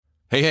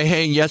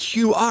Hey, yes,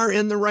 you are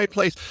in the right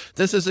place.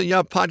 This is a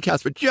Yup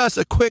podcast, but just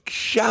a quick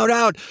shout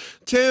out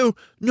to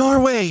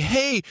Norway.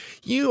 Hey,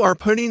 you are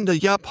putting the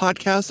Yup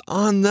podcast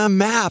on the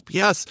map.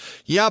 Yes,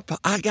 Yup,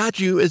 I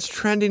got you. It's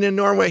trending in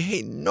Norway.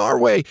 Hey,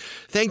 Norway,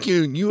 thank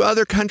you. You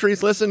other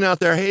countries listening out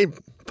there, hey,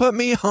 put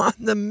me on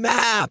the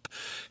map.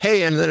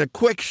 Hey, and then a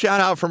quick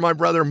shout out for my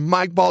brother,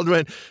 Mike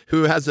Baldwin,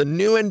 who has a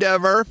new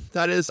endeavor.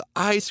 That is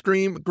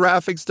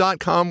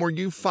icecreamgraphics.com, where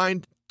you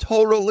find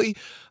totally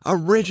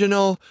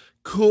original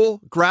cool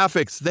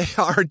graphics. They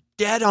are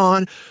dead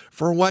on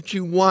for what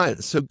you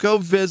want. So go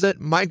visit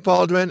Mike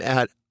Baldwin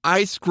at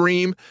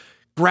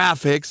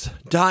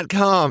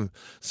icecreamgraphics.com.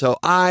 So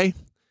and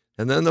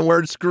then the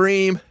word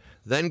scream,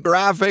 then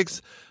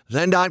graphics,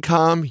 then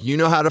 .com. You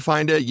know how to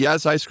find it.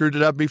 Yes, I screwed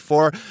it up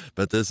before,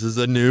 but this is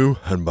a new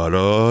and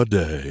better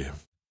day.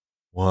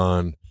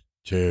 1,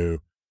 2,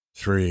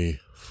 3,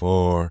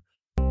 4.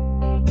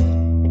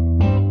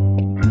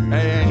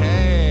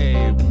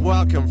 Hey,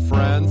 welcome,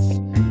 friends.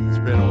 It's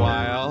been a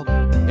while.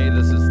 Hey,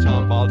 this is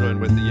Tom Baldwin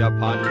with the Yup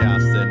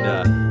Podcast,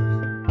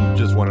 and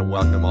just want to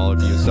welcome all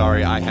of you.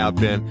 Sorry, I have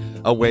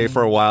been away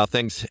for a while.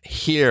 Things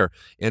here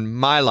in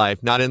my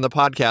life, not in the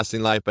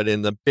podcasting life, but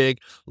in the big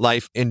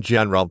life in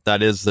general,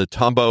 that is the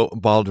Tombo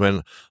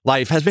Baldwin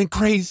life, has been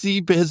crazy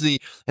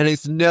busy, and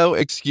it's no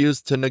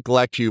excuse to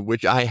neglect you,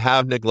 which I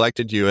have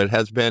neglected you. It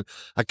has been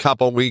a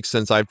couple weeks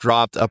since I've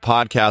dropped a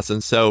podcast,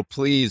 and so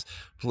please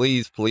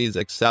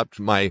accept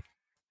my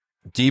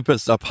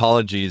deepest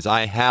apologies.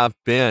 I have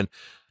been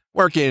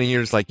working, and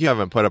you're just like, you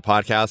haven't put a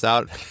podcast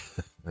out.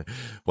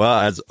 Well,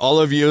 as all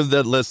of you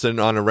that listen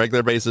on a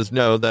regular basis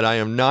know, that I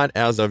am not,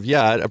 as of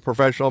yet, a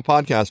professional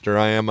podcaster.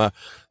 I am a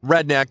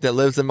redneck that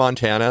lives in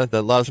Montana,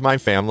 that loves my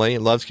family,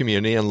 loves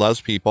community, and loves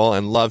people,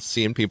 and loves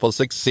seeing people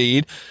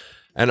succeed.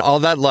 And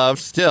all that love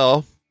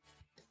still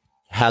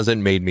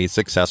hasn't made me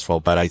successful,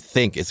 but I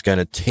think it's going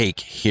to take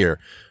here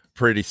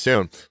pretty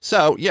soon.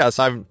 So yes,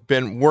 I've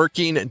been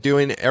working,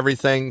 doing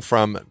everything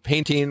from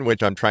painting,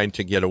 which I'm trying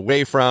to get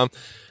away from,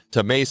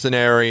 to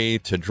masonry,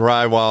 to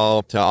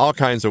drywall, to all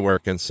kinds of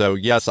work. And so,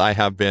 yes, I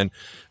have been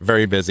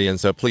very busy. And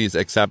so please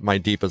accept my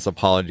deepest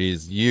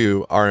apologies.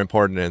 You are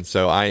important. And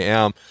so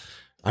I'm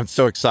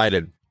so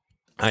excited.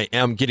 I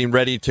am getting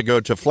ready to go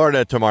to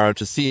Florida tomorrow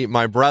to see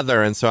my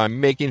brother. And so I'm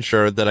making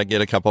sure that I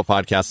get a couple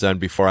podcasts done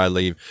before I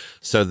leave.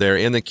 So they're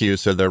in the queue.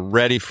 So they're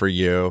ready for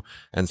you.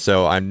 And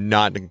so I'm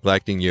not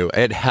neglecting you.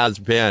 It has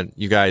been,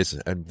 you guys,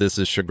 this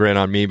is chagrin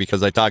on me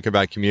because I talk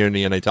about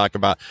community and I talk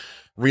about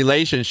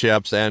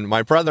relationships, and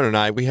my brother and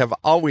I, we have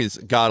always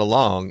got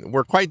along.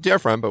 We're quite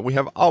different, but we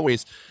have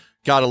always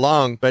got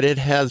along. But it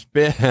has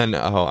been,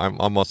 I'm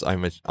almost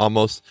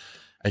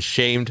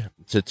ashamed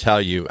to tell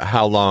you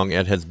how long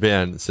it has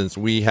been since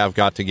we have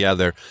got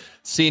together,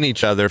 seen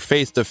each other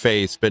face to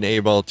face, been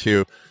able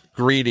to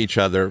greet each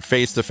other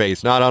face to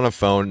face, not on a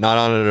phone, not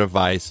on a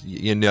device,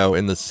 in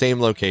the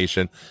same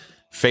location,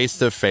 face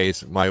to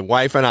face. My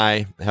wife and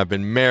I have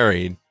been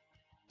married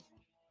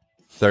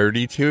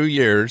 32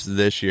 years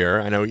this year.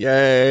 I know,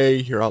 yay.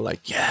 You're all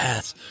like,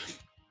 yes.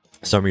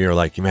 Some of you are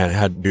like, man,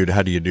 how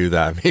do you do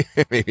that?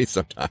 Maybe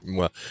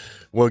sometime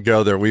we'll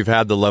go there. We've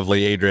had the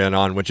lovely Adrian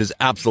on, which is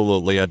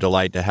absolutely a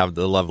delight to have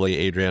the lovely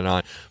Adrian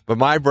on. But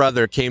my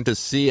brother came to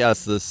see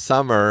us this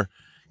summer.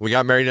 We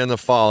got married in the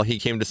fall. He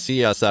came to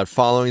see us that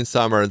following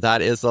summer.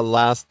 That is the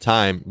last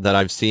time that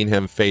I've seen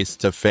him face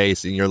to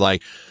face. And you're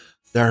like,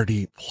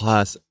 30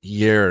 plus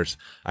years.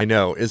 I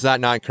know. Is that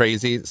not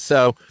crazy?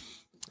 So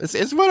this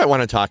is what I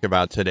want to talk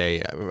about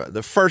today.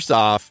 The first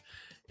off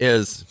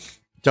is,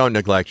 don't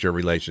neglect your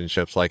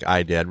relationships like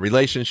I did.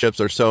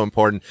 Relationships are so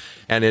important.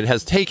 And it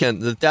has taken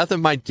the death of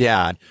my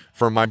dad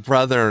for my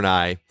brother and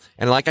I.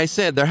 And like I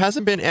said, there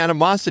hasn't been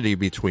animosity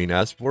between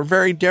us. We're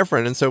very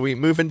different. And so we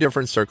move in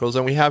different circles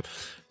and we have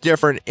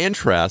different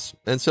interests.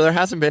 And so there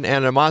hasn't been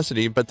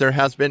animosity, but there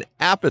has been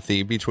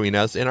apathy between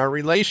us in our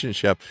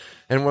relationship.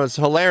 And what's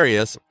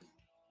hilarious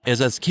is,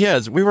 as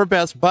kids, we were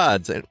best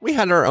buds and we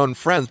had our own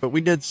friends, but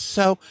we did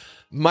so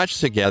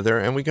much together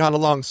and we got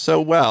along so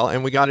well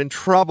and we got in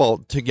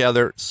trouble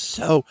together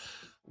so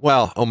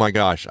well. Oh my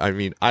gosh. I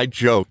mean, I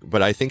joke,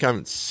 but I think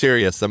I'm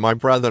serious that my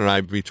brother and I,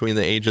 between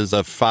the ages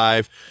of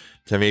 5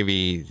 to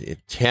maybe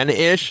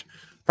 10-ish,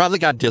 probably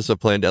got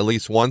disciplined at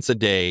least once a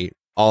day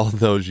all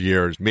those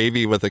years,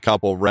 maybe with a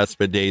couple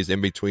respite days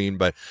in between.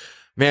 But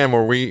man,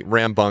 were we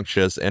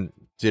rambunctious, and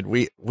did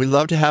we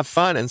love to have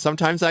fun. And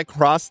sometimes that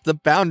crossed the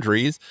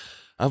boundaries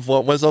of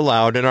what was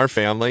allowed in our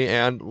family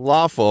and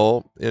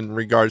lawful in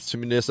regards to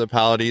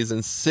municipalities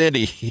and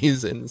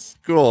cities and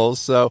schools.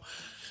 So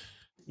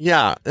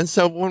yeah. And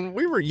so when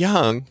we were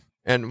young,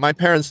 and my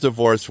parents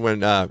divorced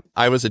when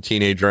I was a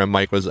teenager and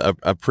Mike was a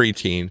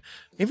preteen.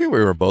 Maybe we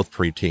were both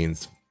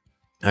preteens.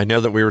 I know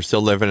that we were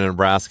still living in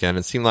Nebraska, and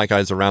it seemed like I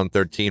was around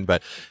 13,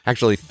 but I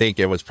actually think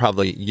it was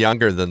probably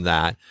younger than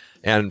that.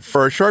 And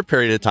for a short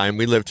period of time,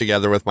 we lived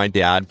together with my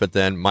dad, but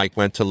then Mike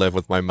went to live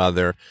with my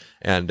mother,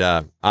 and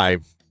I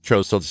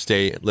chose to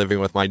stay living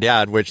with my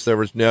dad, which there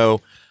was there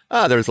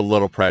was a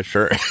little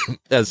pressure,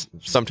 as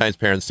sometimes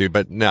parents do,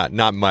 but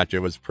not much.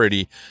 It was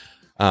pretty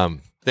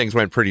things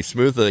went pretty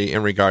smoothly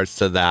in regards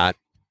to that.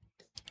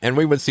 And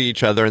we would see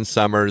each other in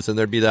summers, and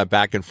there'd be that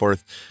back and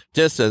forth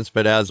distance.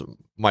 But as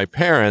my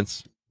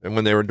parents, and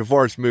when they were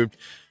divorced, moved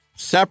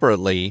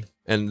separately,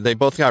 and they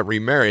both got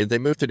remarried, they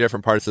moved to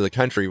different parts of the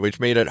country, which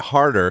made it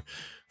harder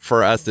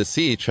for us to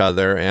see each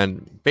other.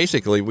 And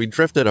basically, we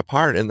drifted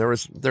apart, and there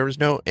was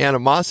no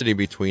animosity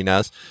between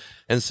us.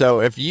 And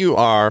so if you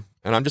are,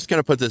 and I'm just going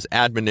to put this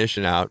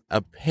admonition out,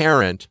 a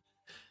parent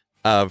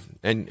of,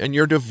 and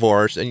you're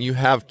divorced, and you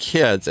have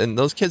kids, and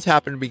those kids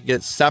happen to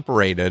get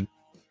separated,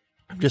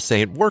 I'm just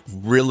saying, work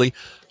really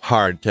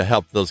hard to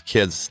help those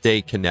kids stay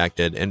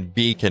connected and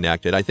be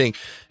connected. I think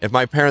if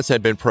my parents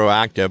had been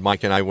proactive,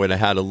 Mike and I would have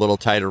had a little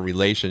tighter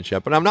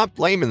relationship. But I'm not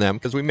blaming them,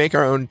 because we make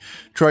our own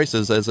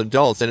choices as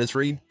adults. And it's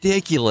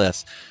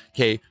ridiculous,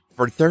 okay,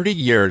 for 30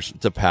 years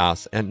to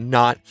pass and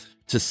not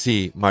to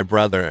see my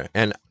brother.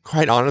 And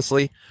quite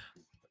honestly,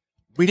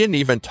 we didn't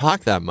even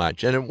talk that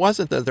much. And it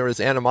wasn't that there was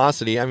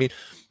animosity. I mean,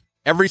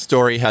 every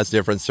story has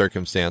different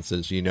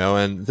circumstances,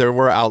 and there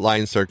were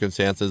outlying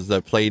circumstances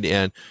that played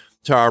in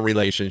to our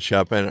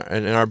relationship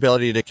and our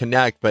ability to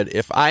connect. But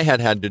if I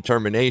had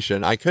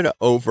determination, I could have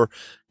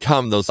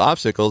overcome those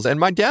obstacles. And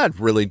my dad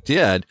really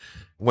did.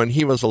 When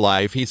he was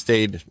alive, he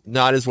stayed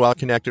not as well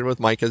connected with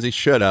Mike as he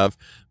should have,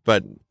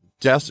 but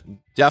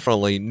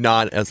definitely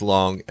not as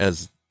long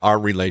as our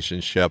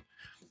relationship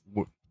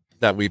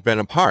that we've been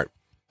apart.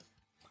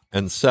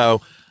 And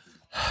so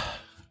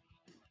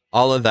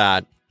all of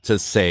that to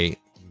say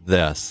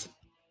this: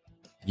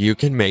 you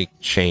can make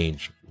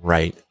change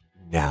right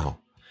now.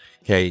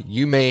 Okay.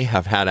 You may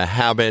have had a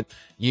habit.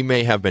 You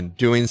may have been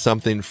doing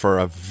something for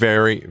a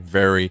very,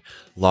 very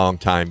long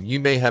time. You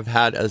may have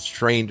had a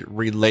strained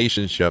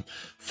relationship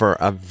for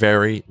a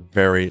very,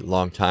 very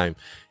long time.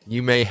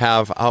 You may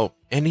have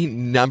any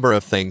number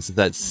of things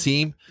that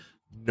seem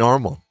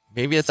normal.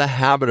 Maybe it's a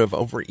habit of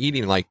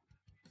overeating, like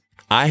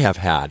I have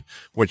had,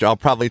 which I'll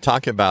probably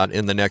talk about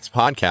in the next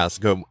podcast,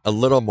 go a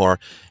little more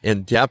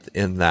in depth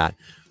in that.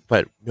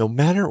 But no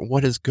matter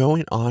what is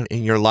going on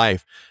in your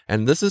life,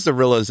 and this is a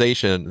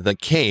realization that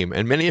came,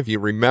 and many of you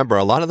remember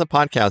a lot of the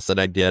podcasts that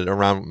I did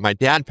around my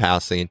dad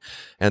passing,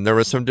 and there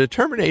was some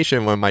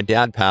determination when my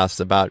dad passed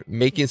about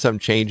making some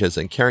changes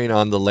and carrying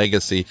on the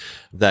legacy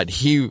that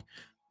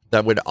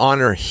would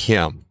honor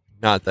him.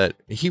 Not that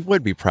he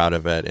would be proud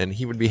of it and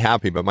he would be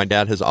happy, but my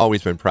dad has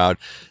always been proud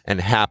and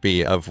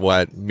happy of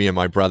what me and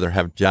my brother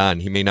have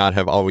done. He may not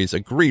have always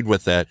agreed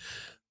with it,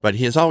 but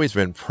he has always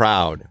been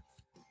proud.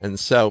 And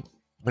so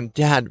when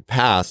Dad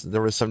passed,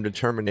 there was some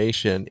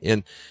determination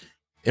in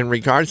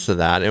regards to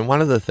that. And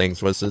one of the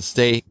things was to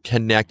stay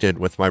connected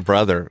with my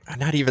brother,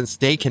 not even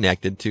stay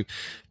connected, to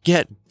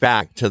get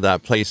back to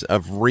that place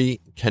of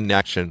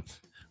reconnection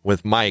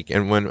with Mike.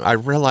 And when I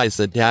realized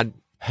that Dad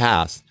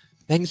passed,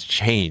 things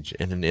change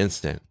in an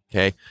instant,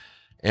 okay?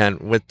 And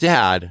with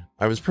Dad,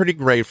 I was pretty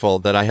grateful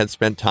that I had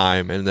spent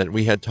time and that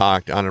we had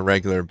talked on a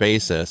regular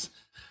basis.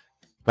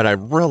 But I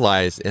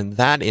realized in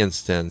that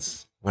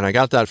instance, when I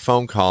got that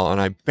phone call, and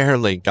I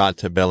barely got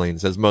to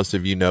Billings, as most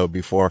of you know,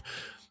 before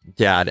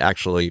Dad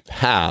actually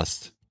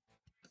passed,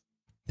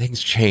 things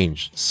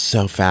changed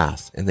so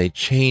fast, and they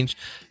changed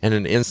in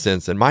an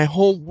instant. And my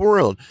whole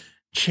world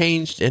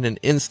changed in an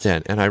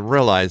instant, and I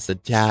realized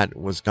that Dad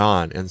was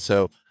gone. And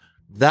so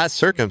that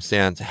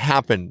circumstance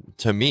happened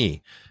to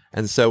me.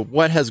 And so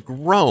what has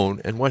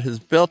grown and what has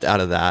built out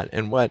of that,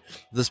 and what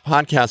this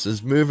podcast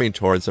is moving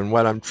towards, and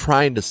what I'm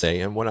trying to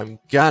say, and what I'm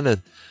going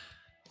to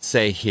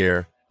say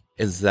here,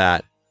 is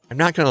that I'm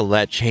not going to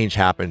let change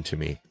happen to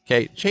me.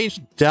 Okay.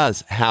 Change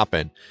does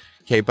happen.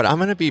 Okay. But I'm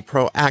going to be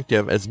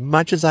proactive as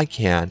much as I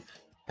can,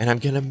 and I'm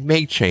going to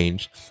make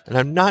change, and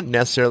I'm not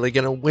necessarily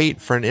going to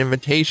wait for an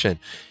invitation.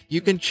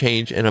 You can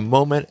change in a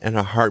moment and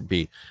a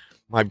heartbeat.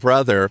 My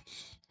brother,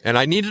 and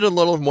I needed a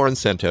little more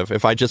incentive,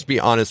 if I just be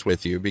honest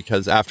with you,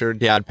 because after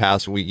Dad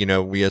passed,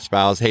 we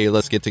espoused, hey,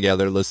 let's get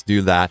together, let's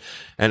do that.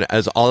 And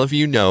as all of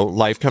you know,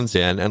 life comes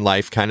in and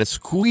life kind of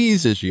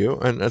squeezes you.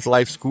 And as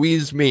life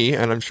squeezed me,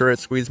 and I'm sure it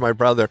squeezed my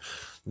brother,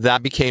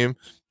 that became,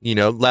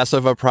 less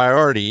of a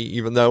priority,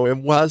 even though it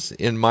was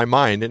in my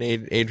mind. And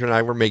Adrian and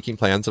I were making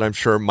plans, and I'm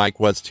sure Mike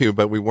was too,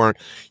 but we weren't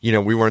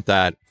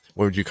that,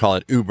 what would you call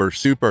it, uber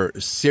super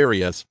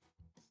serious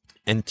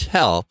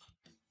until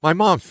my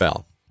mom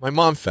fell. My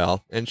mom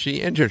fell and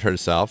she injured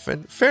herself,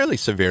 and fairly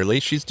severely.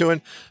 She's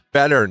doing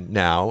better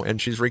now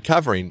and she's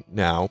recovering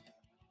now.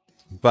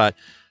 But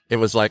it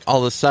was like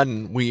all of a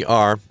sudden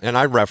and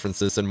I reference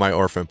this in my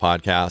Orphan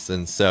podcast.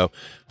 And so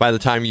by the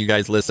time you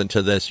guys listen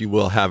to this, you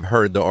will have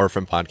heard the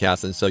Orphan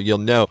podcast. And so you'll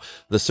know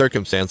the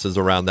circumstances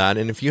around that.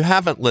 And if you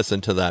haven't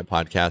listened to that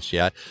podcast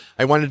yet,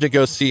 I wanted to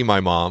go see my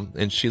mom,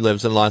 and she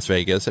lives in Las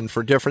Vegas. And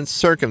for different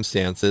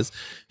circumstances,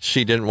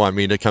 she didn't want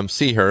me to come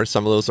see her.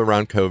 Some of those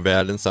around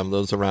COVID and some of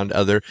those around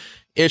other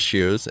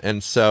issues.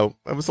 And so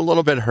I was a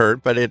little bit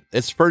hurt, but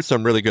it spurred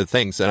some really good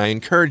things. And I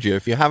encourage you,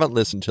 if you haven't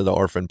listened to the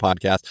Orphan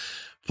podcast,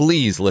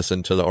 please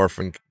listen to the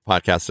Orphan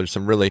podcast. There's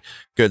some really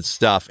good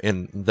stuff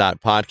in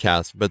that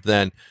podcast. But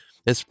then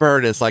it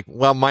spurred, it's like,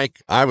 well,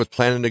 Mike, I was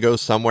planning to go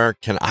somewhere.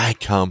 Can I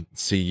come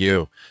see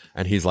you?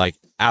 And he's like,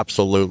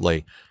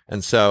 Absolutely.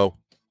 And so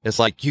it's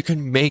like you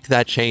can make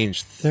that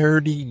change.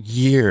 30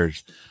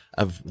 years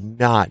of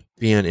not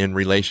being in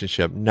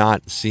relationship,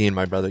 not seeing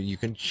my brother. You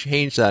can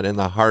change that in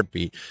the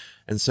heartbeat.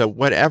 And so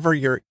whatever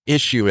your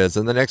issue is,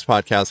 in the next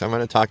podcast, I'm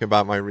going to talk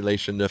about my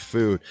relation to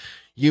food.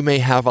 You may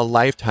have a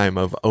lifetime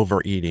of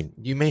overeating.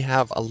 You may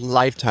have a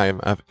lifetime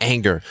of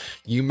anger.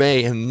 You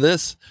may, in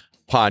this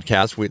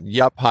podcast,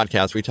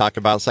 we talk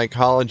about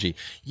psychology.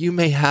 You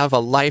may have a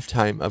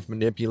lifetime of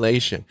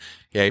manipulation.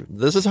 Okay.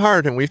 This is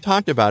hard and we've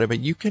talked about it,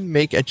 but you can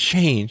make a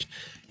change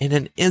in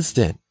an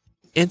instant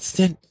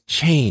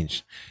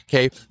change.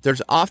 Okay.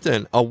 There's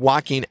often a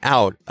walking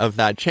out of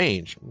that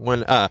change.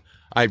 When,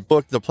 I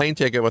booked the plane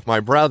ticket with my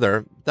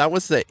brother, that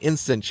was the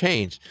instant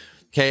change.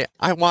 Okay.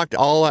 I walked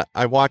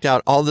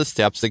out all the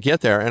steps to get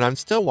there, and I'm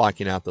still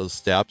walking out those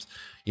steps.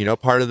 You know,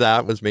 part of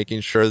that was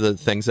making sure that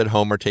things at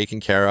home are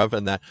taken care of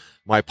and that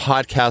my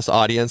podcast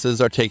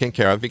audiences are taken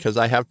care of, because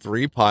I have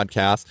 3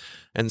 podcasts.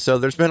 And so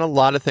there's been a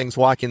lot of things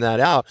walking that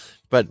out,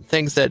 but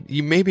things that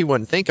you maybe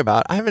wouldn't think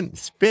about. I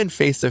haven't been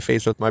face to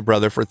face with my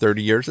brother for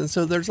 30 years. And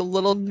so there's a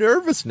little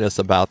nervousness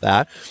about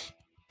that.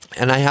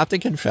 And I have to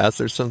confess,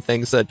 there's some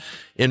things that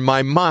in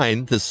my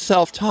mind, the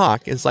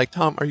self-talk is like,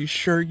 Tom, are you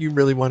sure you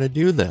really want to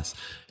do this?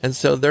 And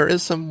so there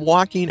is some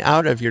walking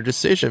out of your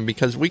decision,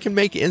 because we can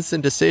make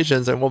instant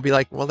decisions and we'll be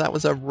like, well, that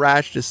was a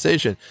rash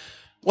decision.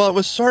 Well, it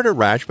was sort of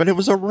rash, but it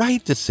was a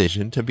right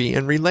decision to be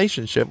in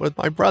relationship with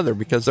my brother,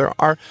 because there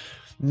are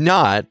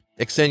not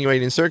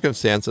extenuating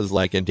circumstances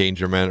like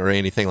endangerment or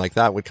anything like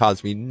that would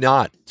cause me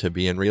not to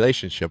be in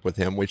relationship with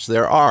him, which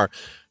there are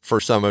for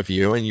some of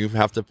you, and you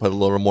have to put a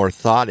little more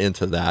thought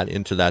into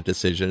that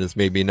decision is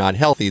maybe not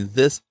healthy.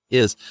 This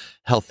is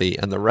healthy,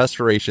 and the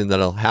restoration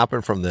that'll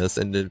happen from this,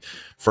 and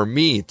for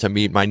me to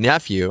meet my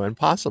nephew, and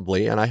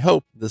possibly, and I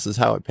hope this is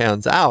how it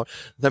pans out,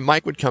 that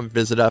Mike would come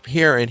visit up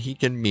here and he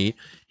can meet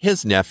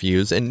his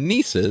nephews and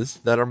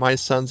nieces that are my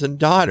sons and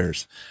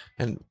daughters,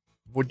 and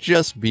would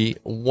just be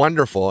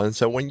wonderful. And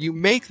so when you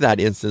make that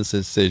instant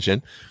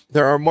decision,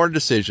 there are more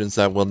decisions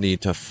that will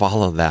need to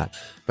follow that.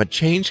 But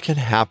change can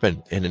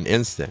happen in an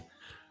instant.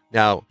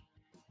 Now,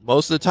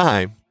 most of the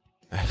time,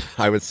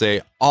 I would say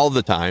all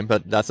the time,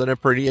 but that's a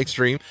pretty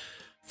extreme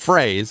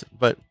phrase.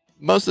 But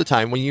most of the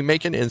time, when you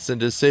make an instant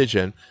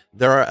decision,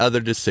 there are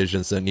other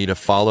decisions that need to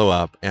follow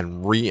up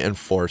and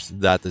reinforce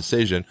that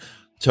decision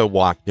to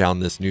walk down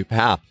this new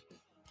path.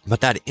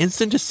 But that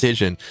instant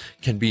decision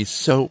can be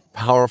so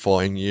powerful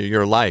in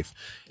your life.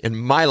 In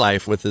my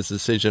life, with this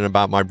decision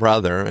about my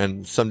brother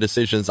and some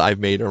decisions I've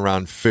made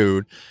around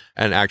food,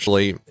 and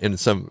actually in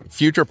some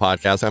future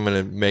podcasts, I'm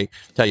going to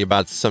tell you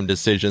about some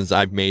decisions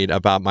I've made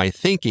about my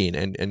thinking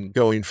and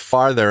going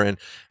farther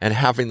and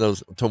having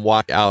those to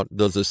walk out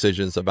those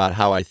decisions about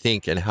how I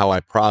think and how I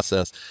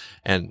process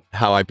and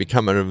how I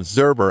become an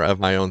observer of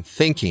my own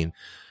thinking.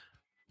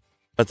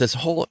 But this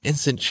whole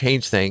instant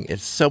change thing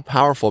is so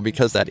powerful,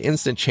 because that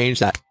instant change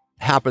that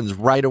happens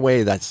right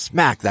away, that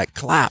smack, that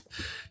clap,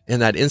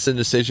 and that instant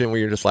decision where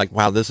you're just like,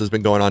 wow, this has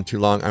been going on too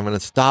long, I'm going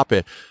to stop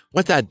it.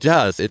 What that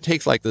does, it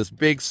takes like this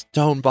big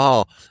stone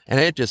ball and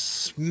it just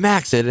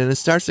smacks it, and it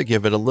starts to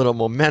give it a little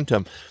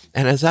momentum.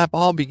 And as that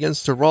ball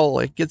begins to roll,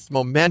 it gets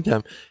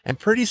momentum, and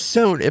pretty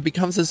soon it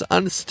becomes this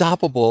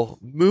unstoppable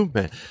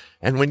movement.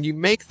 And when you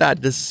make that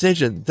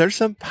decision, there's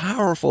some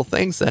powerful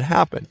things that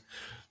happen.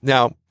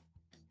 Now,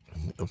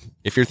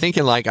 if you're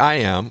thinking like I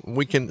am,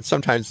 we can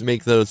sometimes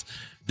make those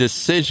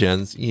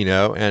decisions,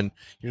 and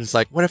you're just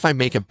like, what if I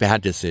make a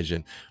bad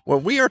decision? Well,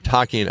 we are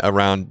talking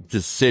around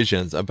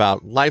decisions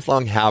about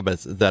lifelong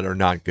habits that are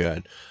not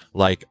good,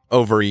 like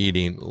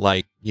overeating,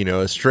 like,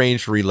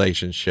 estranged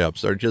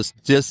relationships or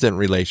just distant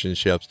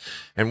relationships.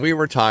 And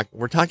we're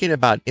talking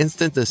about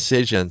instant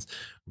decisions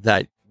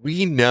that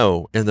we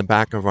know in the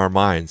back of our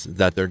minds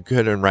that they're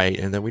good and right,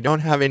 and that we don't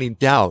have any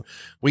doubt.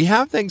 We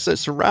have things that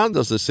surround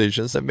those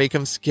decisions that make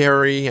them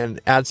scary and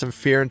add some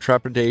fear and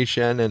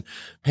trepidation and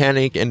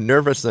panic and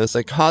nervousness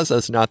that cause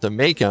us not to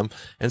make them.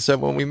 And so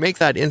when we make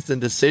that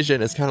instant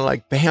decision, it's kind of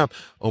like, bam,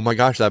 oh my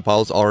gosh, that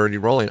ball's already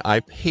rolling.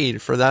 I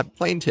paid for that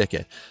plane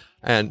ticket.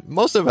 And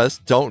most of us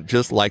don't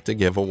just like to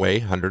give away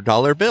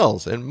 $100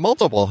 bills and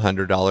multiple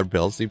 $100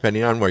 bills,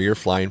 depending on where you're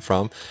flying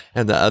from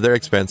and the other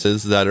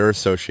expenses that are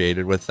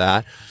associated with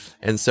that.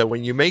 And so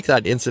when you make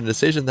that instant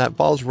decision, that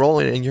ball's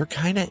rolling and you're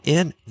kind of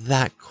in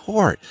that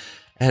court.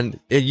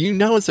 And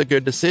it's a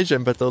good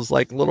decision, but those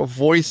like little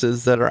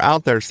voices that are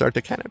out there start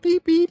to kind of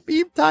beep, beep,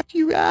 beep, talk to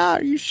you.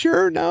 Are you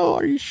sure? No.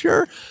 Are you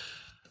sure?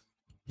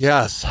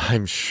 Yes,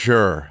 I'm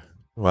sure.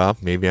 Well,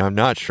 maybe I'm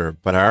not sure,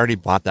 but I already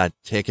bought that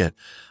ticket.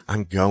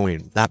 I'm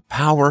going. That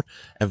power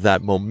of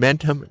that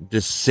momentum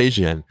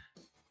decision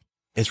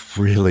is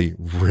really,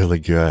 really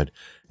good.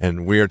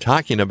 And we are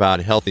talking about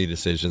healthy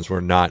decisions.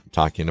 We're not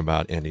talking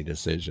about any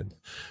decision.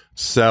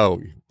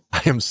 So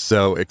I am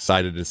so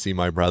excited to see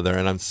my brother.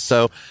 And I'm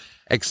so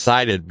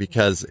excited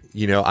because,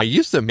 I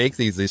used to make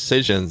these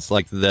decisions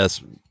like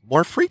this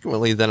more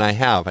frequently than I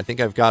have. I think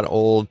I've got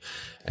old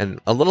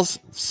and a little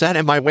set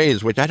in my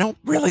ways, which I don't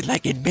really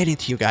like admitting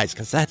to you guys,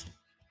 because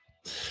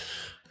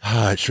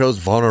It shows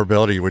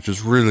vulnerability, which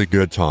is really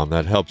good, Tom.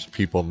 That helps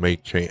people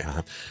make change.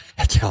 I'm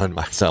telling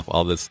myself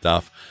all this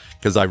stuff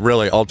because I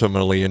really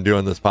ultimately, in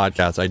doing this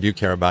podcast, I do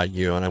care about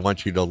you and I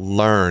want you to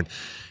learn.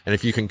 And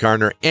if you can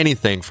garner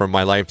anything from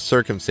my life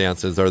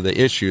circumstances or the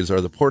issues or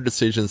the poor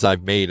decisions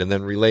I've made and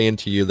then relay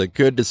into you the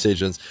good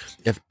decisions,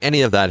 if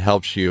any of that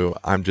helps you,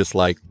 I'm just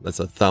like, that's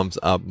a thumbs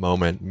up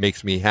moment.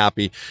 Makes me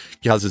happy,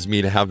 causes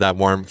me to have that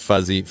warm,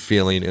 fuzzy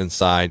feeling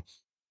inside.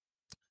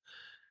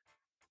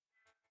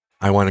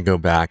 I want to go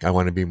back. I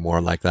want to be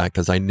more like that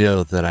because I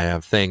know that I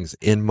have things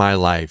in my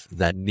life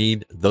that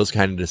need those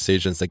kind of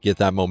decisions that get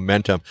that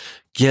momentum,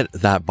 get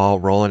that ball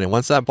rolling. And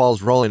once that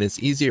ball's rolling,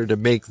 it's easier to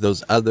make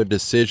those other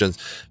decisions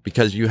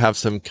because you have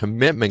some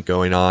commitment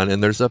going on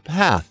and there's a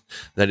path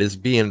that is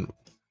being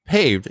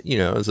paved.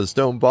 As a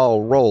stone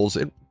ball rolls,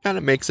 it kind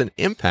of makes an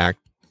impact.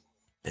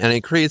 And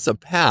it creates a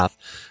path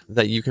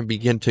that you can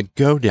begin to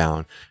go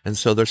down. And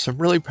so there's some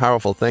really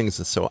powerful things.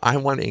 And so I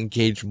want to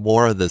engage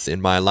more of this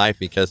in my life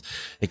because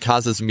it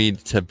causes me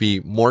to be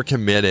more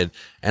committed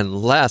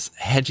and less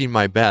hedging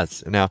my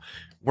bets. Now,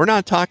 we're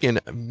not talking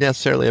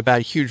necessarily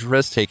about huge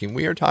risk taking.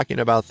 We are talking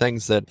about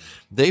things that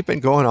they've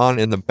been going on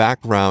in the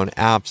background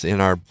apps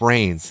in our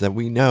brains that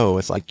we know.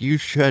 It's like, you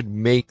should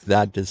make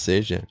that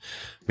decision.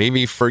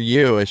 Maybe for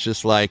you, it's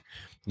just like,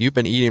 you've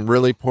been eating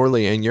really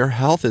poorly and your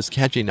health is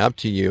catching up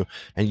to you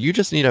and you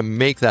just need to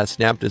make that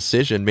snap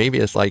decision. Maybe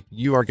it's like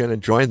you are going to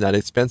join that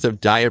expensive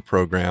diet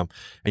program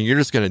and you're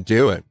just going to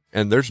do it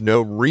and there's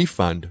no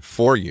refund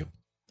for you.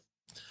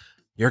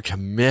 You're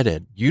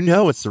committed. You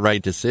know it's the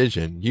right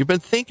decision. You've been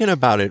thinking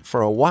about it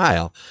for a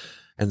while.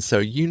 And so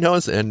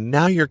and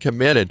now you're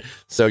committed.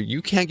 So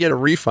you can't get a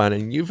refund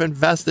and you've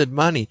invested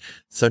money.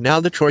 So now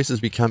the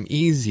choices become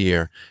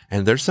easier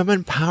and there's some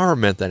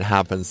empowerment that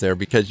happens there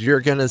because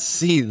you're going to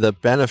see the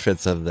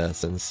benefits of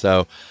this. And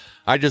so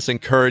I just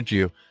encourage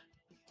you,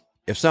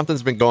 if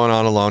something's been going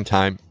on a long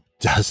time,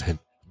 doesn't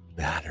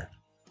matter.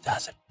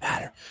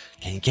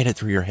 Can you get it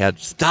through your head?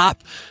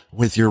 Stop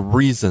with your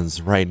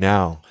reasons right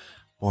now.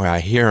 Boy, I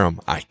hear them.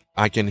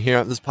 I can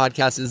hear this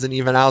podcast isn't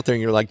even out there.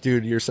 And you're like,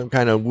 dude, you're some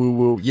kind of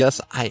woo-woo. Yes,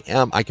 I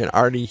am. I can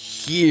already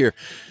hear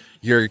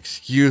your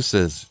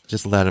excuses.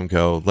 Just let them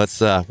go.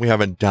 We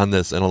haven't done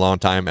this in a long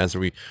time. As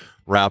we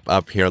wrap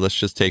up here, let's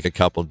just take a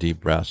couple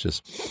deep breaths.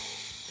 Just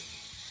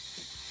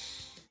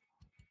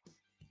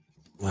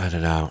let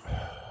it out.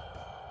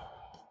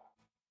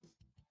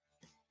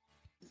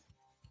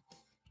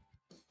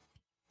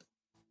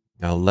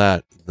 Now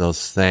let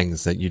those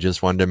things that you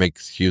just wanted to make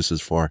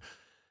excuses for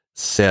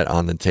sit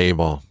on the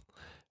table.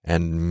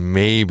 And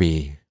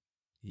maybe,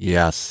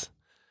 yes,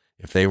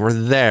 if they were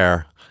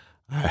there,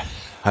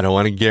 I don't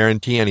want to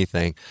guarantee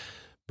anything,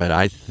 but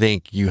I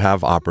think you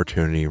have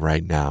opportunity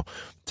right now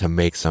to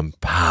make some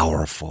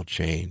powerful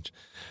change.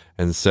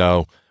 And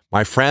so,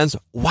 my friends,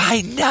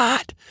 why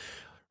not?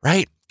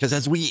 Right? Because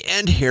as we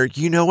end here,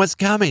 you know what's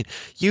coming.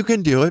 You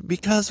can do it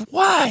because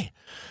why?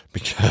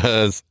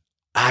 Because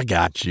I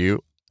got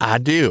you. I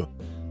do.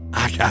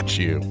 I got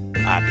you.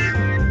 I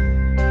do.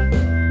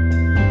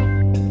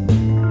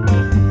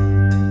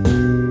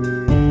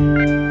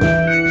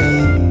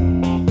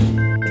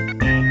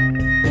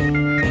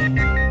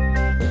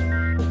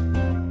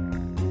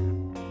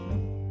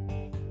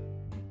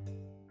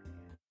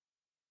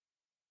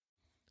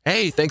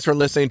 Hey, thanks for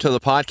listening to the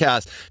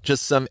podcast.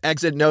 Just some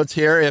exit notes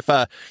here. If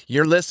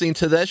you're listening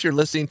to this, you're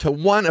listening to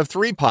one of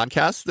 3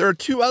 podcasts. There are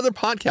 2 other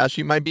podcasts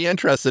you might be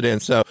interested in.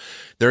 So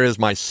there is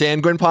my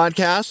Sanguine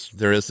podcast,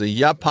 there is the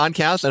Yup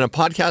podcast, and a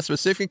podcast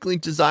specifically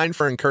designed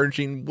for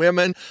encouraging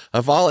women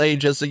of all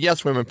ages, the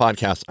Yes Women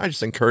podcast. I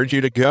just encourage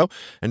you to go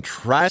and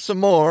try some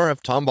more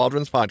of Tom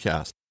Baldwin's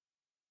podcast.